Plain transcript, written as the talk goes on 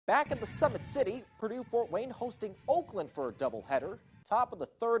Back in the Summit City, Purdue Fort Wayne hosting Oakland for a doubleheader. Top of the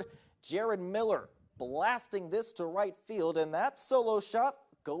third, Jared Miller blasting this to right field, and that solo shot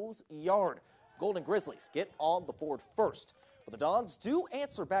goes yard. Golden Grizzlies get on the board first, but the Dons do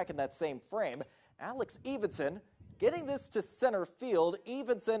answer back in that same frame. Alex Evenson getting this to center field.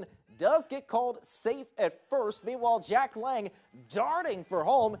 Evenson does get called safe at first. Meanwhile, Jack Lang darting for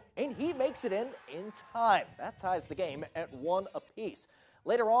home, and he makes it in time. That ties the game at 1 apiece.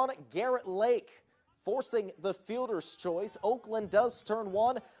 Later on, Garrett Lake forcing the fielder's choice. Oakland does turn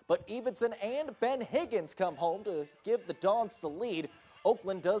one, but Evenson and Ben Higgins come home to give the Dons the lead.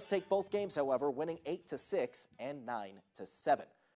 Oakland does take both games, however, winning 8-6 and 9-7.